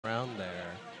around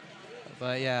there.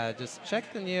 But yeah, just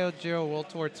check the Neo Geo World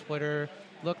Tour Twitter,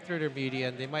 look through their media,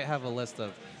 and they might have a list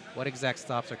of what exact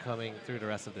stops are coming through the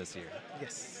rest of this year.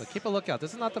 So Yes. keep a lookout.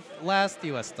 This is not the last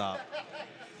US stop.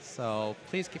 So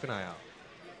please keep an eye out.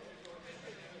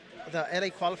 The LA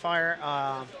qualifier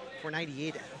for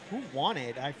 98. Who won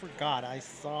it? I forgot. I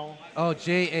saw. Oh,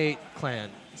 J8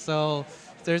 clan. So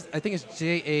there's, I think it's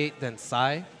J8 then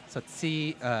Psy. So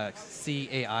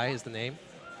CAI is the name.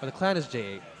 But the clan is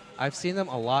J8. I've seen them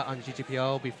a lot on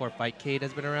GGPO before Fightcade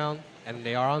has been around, and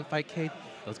they are on Fightcade.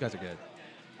 Those guys are good.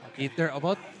 Okay. They're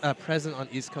both present on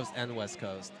East Coast and West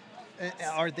Coast.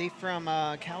 Are they from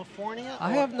California?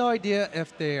 I have no idea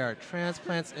if they are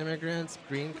transplants, immigrants,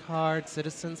 green card,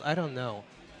 citizens. I don't know.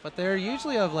 But they're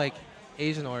usually of like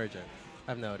Asian origin,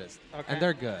 I've noticed. Okay. And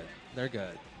they're good. They're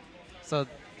good. So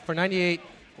for 98,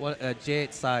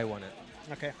 J8 Psy won it.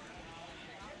 Okay.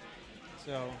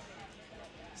 So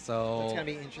So that's gonna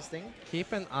be interesting.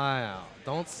 keep an eye out.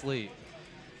 Don't sleep.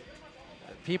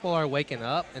 People are waking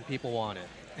up and people want it.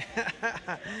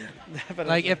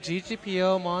 Like if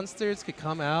GGPO monsters could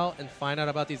come out and find out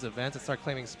about these events and start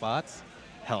claiming spots,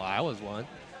 hell, I was one.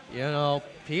 You know,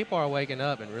 people are waking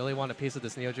up and really want a piece of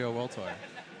this Neo Geo World Tour.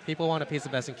 People want a piece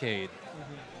of Cade.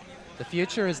 The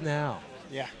future is now.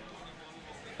 Yeah.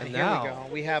 And here now, we go.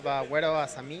 We have Wero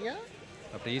Asamiya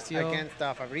Fabricio. against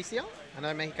Fabricio,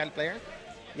 another Mexicali player.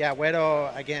 Yeah,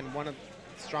 Wero, again, one of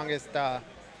the strongest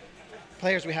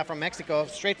players we have from Mexico,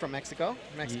 straight from Mexico,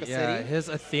 Mexico Yeah, City. his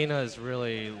Athena is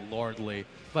really lordly.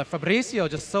 But Fabricio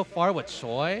just so far with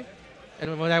Choi,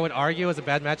 and what I would argue is a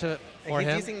bad matchup for He's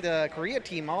him. using the Korea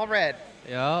team, all red.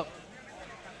 Yep.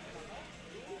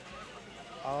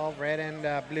 All red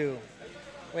and blue.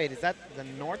 Wait, is that the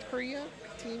North Korea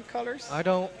team colors? I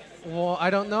don't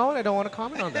know, and I don't want to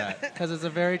comment on that because it's a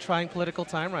very trying political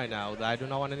time right now. I do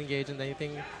not want to engage in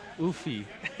anything oofy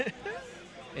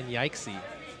and yikesy.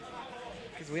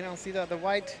 Because we don't see the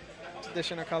white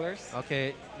traditional colors.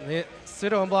 Okay,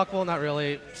 pseudo unblockable, not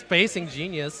really. Spacing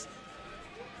genius.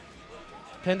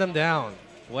 Pinned him down.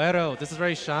 Wero, this is where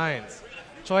he shines.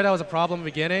 Choi, that was a problem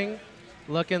beginning,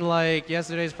 looking like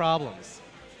yesterday's problems.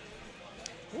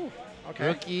 Ooh, okay.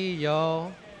 Rookie,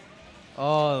 yo.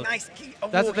 Oh, Nice.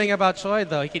 that's the thing about Choi,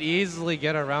 though. He could easily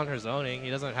get around her zoning. He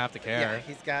doesn't have to Yeah, care.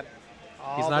 he's got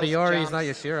all He's not a those Yori, jumps. he's not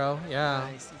Yashiro. Yeah.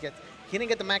 Nice. He didn't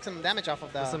get the maximum damage off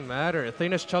of the... Doesn't matter.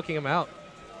 Athena's choking him out.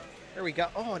 There we go.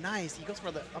 Oh, nice. He goes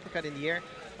for the uppercut in the air.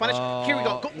 Punish. Here we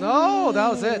go. No, that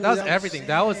was it. That was Ooh, everything.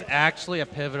 That was it. actually a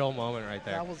pivotal moment right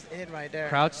there. That was it right there.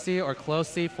 Crouch C or close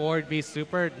C, forward B,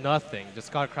 super, nothing.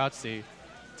 Just got crouch C.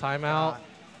 Timeout.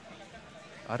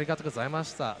 Arigatou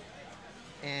gozaimashita.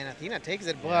 And Athena takes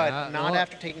it, but Yeah, not well,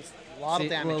 after taking a lot of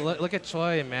damage. Look at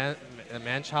Choi,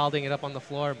 man-childing it up on the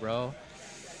floor, bro.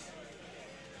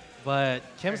 But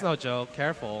Kim's no joke.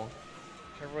 Careful.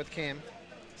 Careful with Kim.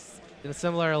 In a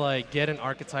similar, like, get an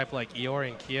archetype like Iori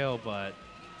and Kyo, but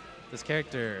this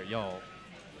character, yo,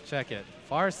 check it.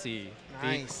 Farsi,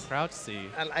 Nice. crouch C.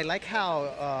 I like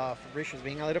how Fabricio's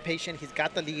being a little patient. He's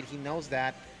got the lead. He knows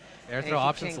that. Air And throw he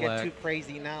option can't select. get too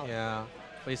crazy now. Yeah.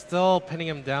 But he's still pinning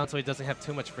him down so he doesn't have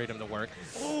too much freedom to work.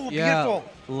 Oh, Yeah,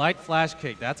 beautiful. light flash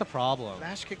kick. That's a problem.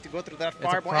 Flash kick to go through that It's a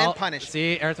fireball and punish.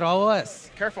 See, air throw was.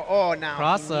 Careful. Oh, now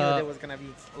Cross he knew up. there was going to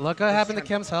be Look what happened to trying-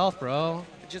 Kim's health, bro.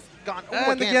 just gone.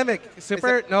 Oh, And the again. gimmick.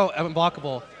 Super. No,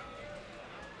 unblockable.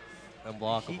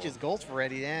 Unblockable. He just goes for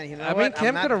it. Yeah, you know I mean, what?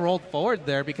 Kim could have rolled forward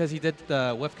there because he did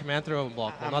the whiff command throw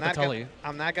unblockable, I'm not the Tully.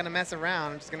 I'm not going to mess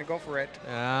around. I'm just going to go for it.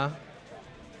 Yeah.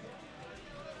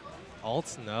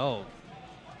 Alts, no.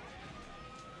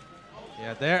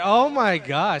 Yeah, there. Oh my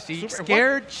gosh. He Super-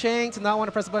 scared Chang to not want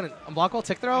to press the button. Unblockable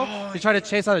tick throw. He tried to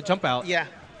chase out a jump out. Yeah.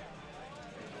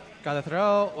 Got the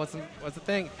throw. What's the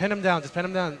thing? Pin him down. Just pin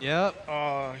him down. Yep.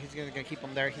 Oh, he's going to keep him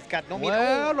there. He's got no meat.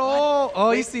 Well, oh,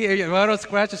 you see, Wero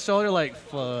scratch his shoulder like,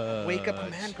 fuck. Wake up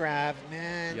command grab,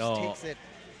 man. Yo. Just takes it.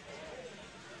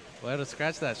 Wero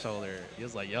scratch that shoulder. He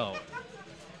was like, yo.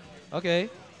 Okay.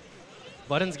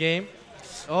 Buttons game.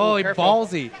 Oh, he careful.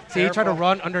 ballsy. See, he tried to Careful.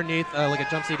 run underneath like a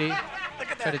jump CD. Look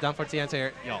at Tried to that. down for T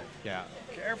anti-air. Yo, yeah.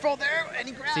 Careful there. And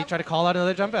he grabs. See, try to call out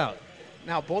another jump out.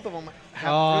 Now both of them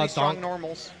have Oh, really strong donk.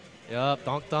 normals. Yup,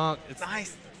 donk donk. It's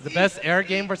Nice. the best air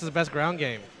game versus the best ground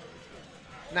game.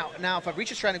 Now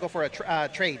Fabricio's trying to go for a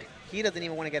trade. He doesn't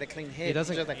even want to get a clean hit. He He's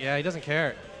doesn't. just like, Yeah, he doesn't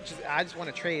care. I just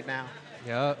want to trade now.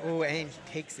 Yeah, Oh, and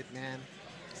he takes it, man.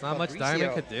 it's not much Fabricio.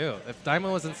 Diamond could do. If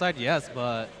Diamond was inside, yes,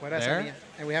 but What else? there.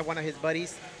 And we have one of his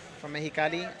buddies from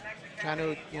Mexicali trying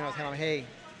to, tell him, hey,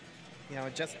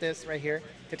 just this right here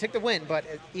to take the win. But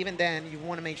even then, you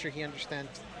want to make sure he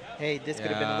understands, hey, this could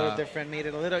have been a little Yeah. different, made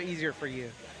it a little easier for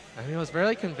you. I mean, it was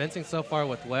very convincing so far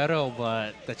with Wero,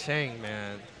 but the Chang,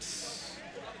 man.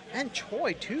 And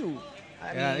Choi, too.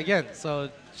 I Yeah, mean, again, so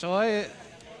Choi,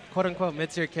 quote-unquote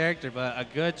mid-tier character, but a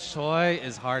good Choi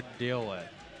is hard to deal with.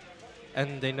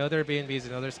 And they know their B&Bs, they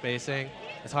know their spacing.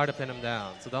 It's hard to pin them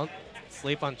down. So don't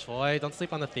sleep on Choi. Don't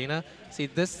sleep on Athena. See,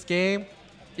 this game,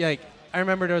 yeah, like, I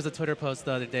remember there was a Twitter post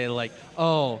the other day like,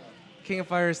 oh, King of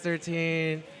Fighters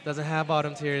 13 doesn't have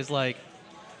bottom tiers like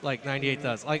 98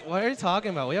 does. Like, what are you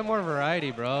talking about? We have more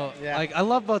variety, bro. Yeah. Like, I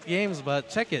love both games, but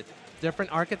check it.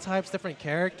 Different archetypes, different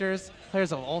characters,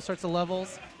 players of all sorts of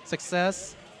levels,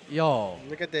 success. Yo.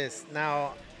 look at this.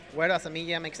 Now, Wero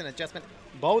Asamiya makes an adjustment.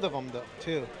 Both of them, though,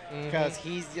 too. Because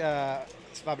he's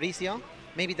Fabricio.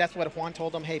 Maybe that's what Juan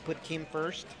told him. Hey, put Kim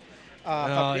first.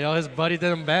 Yo, his buddy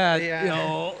did him bad. Yeah.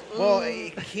 Yo. Well,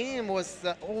 Kim was.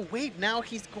 Oh, wait. Now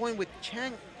he's going with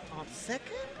Chang on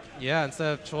second? Yeah,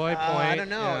 instead of Choi point. I don't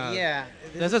know. Yeah.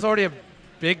 This is already a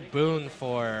big boon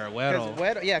for Wero.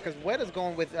 Because Wero's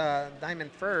going with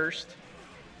Diamond first.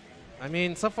 I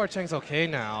mean, so far Chang's okay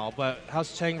now, but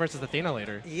how's Chang versus Athena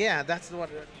later? Yeah, that's what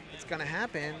it's going to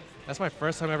happen. That's my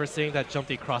first time ever seeing that jump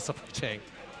D cross up with Chang.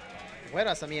 Wero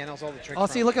Asamiya knows all the tricks. Oh,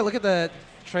 see, look at the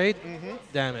trade Mm-hmm.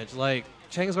 damage. Like,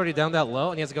 Chang's already down that low,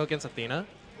 and he has to go against Athena.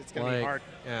 It's going to be hard.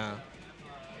 Yeah.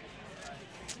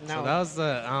 Now, So that was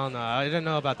I don't know. I didn't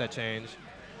know about that change.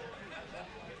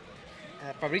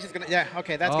 Fabricio's going to. Yeah,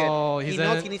 okay, that's Oh, good. he's He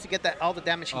knows in. he needs to get all the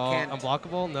damage he Oh, can.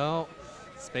 unblockable? No.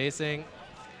 Spacing.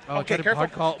 Oh, Okay, tried to careful.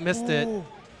 hard call. Missed it. Ooh.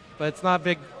 But it's not a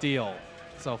big deal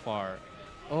so far.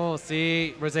 Oh,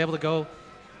 see, was able to go.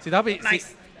 See, that'll be Nice.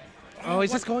 See, oh,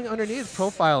 he's just going underneath,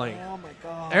 profiling. Oh, my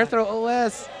God. Air throw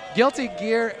OS, Guilty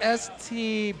Gear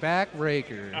ST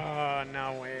backbreaker. Oh,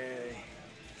 no way.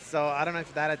 So I don't know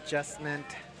if that adjustment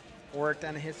worked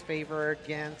in his favor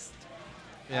against.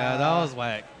 Yeah, that was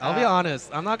whack. I'll be honest.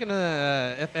 I'm not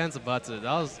gonna if ands or buts it.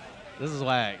 This is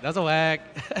whack. That's a whack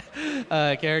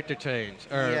character change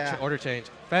or Yeah. order change.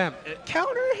 Bam,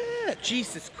 counter hit.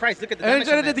 Jesus Christ, look at the And damage.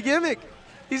 he on did the that. gimmick.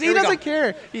 He Here we doesn't go.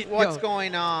 care. What's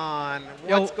going on?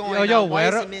 What's going on? Why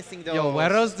is he missing those? Yo,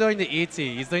 Wero's doing the ET.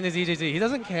 He's doing the ZJZ. He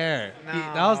doesn't care. No.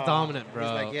 That was dominant, bro.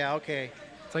 He's like, yeah, okay.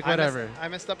 It's like whatever. I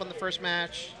messed up on the first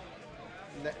match.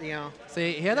 You know.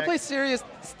 See, he had to play serious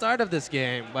start of this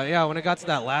game, but yeah, when it got to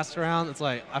that last round, it's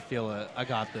like, I feel it. I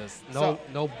got this.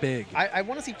 No big. I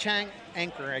want to see Chang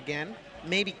anchor again.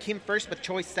 Maybe Kim first, but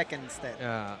Choi second instead.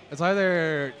 Yeah, it's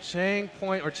either Chang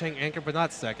point or Chang anchor, but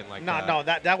not second like that. No,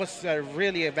 that was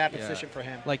really a bad position for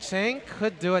him. Like Chang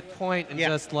could do it point and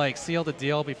just like seal the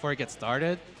deal before it gets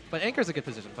started, but anchor's a good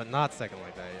position, but not second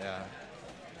like that. Yeah.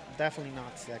 Definitely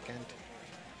not second.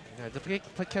 Yeah,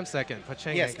 put Kim second. Put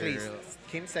Chang Yes, anchor. please.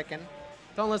 Kim second.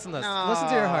 Don't listen to us. No. Listen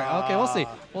to your heart. Okay, we'll see.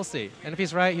 We'll see. And if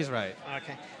he's right, he's right.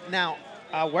 Okay. Now,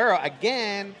 Wero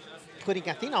again putting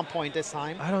Athena on point this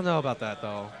time. I don't know about that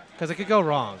though, because it could go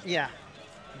wrong. Yeah.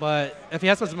 But if he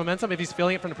has some momentum, if he's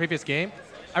feeling it from the previous game,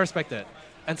 I respect it.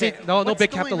 And see, Okay, no what's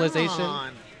big going capitalization.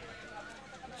 on?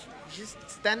 Just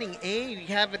standing A, you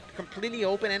have it completely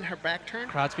open in her back turn.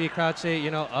 Crouch B, crouch A,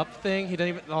 up thing. He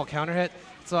didn't even counter hit.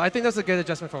 So I think that's a good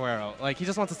adjustment for Wero. Like he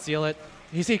just wants to seal it.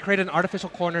 You see, he created an artificial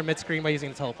corner mid-screen by using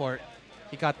the teleport.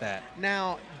 He got that.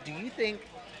 Now, do you think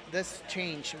this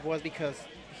change was because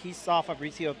he saw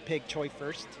Fabricio pick Choi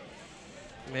first?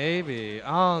 Maybe. I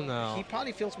don't know. He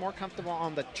probably feels more comfortable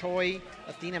on the Choi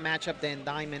Athena matchup than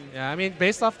Diamond. Yeah, I mean,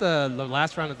 based off the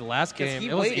last round of the last 'Cause game, he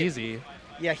it was waited. easy.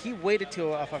 Yeah, he waited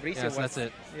till Fabricio Yes, was. that's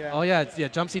it. Yeah. Oh yeah,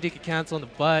 jump CD could cancel in the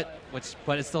butt,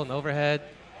 but it's still an overhead.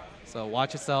 So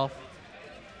watch yourself.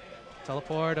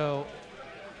 Teleport. Oh.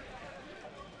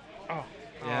 Oh.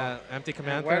 Yeah, empty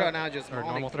command Wero throw. now just or mauling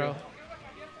normal through. throw.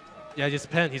 Yeah,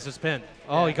 just pinned. He's just pinned.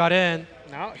 Oh, Yeah. he got in.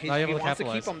 No, he Not able to wants to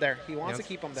capitalize. keep him there. He wants to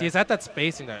keep him See, there. he's at that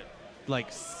spacing that,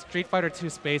 like Street Fighter 2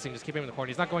 spacing, just keep him in the corner.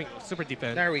 He's not going super deep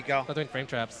in. There we go. Not doing frame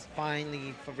traps.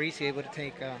 Finally, Fabricio able to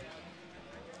take.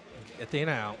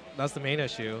 Athena out. That's the main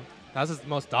issue. That's his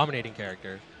most dominating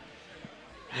character.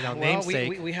 Well,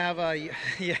 namesake. we have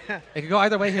yeah. It could go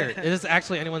either way here. It is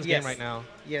actually anyone's Yes. game right now.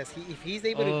 Yes, if he's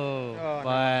able to. Oh,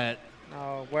 but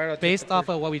no, Wero took based the off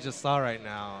first- of what we just saw right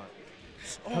now,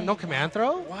 Oh, no command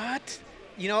throw? What?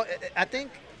 You know, I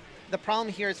think the problem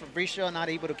here is Fabricio not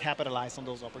able to capitalize on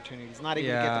those opportunities, not able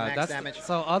to get the max that's damage.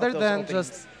 so. of Other those than openings.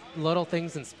 just little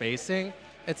things in spacing,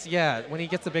 it's when he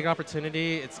gets a big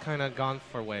opportunity, it's kind of gone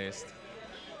for waste.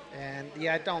 And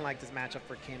yeah, I don't like this matchup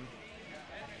for Kim.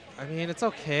 I mean, it's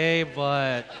okay,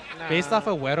 but based off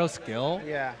of Wero's skill,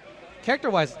 Yeah.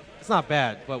 character-wise, it's not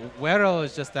bad. But Wero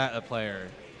is just that a player.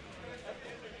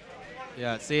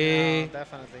 Yeah, see, No,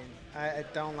 definitely. I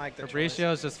don't like the choice.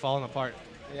 Fabricio is just falling apart.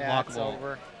 Yeah, it's Blockable.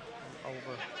 over.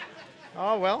 Over.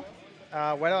 Oh, well.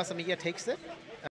 Wero Asamiya takes it.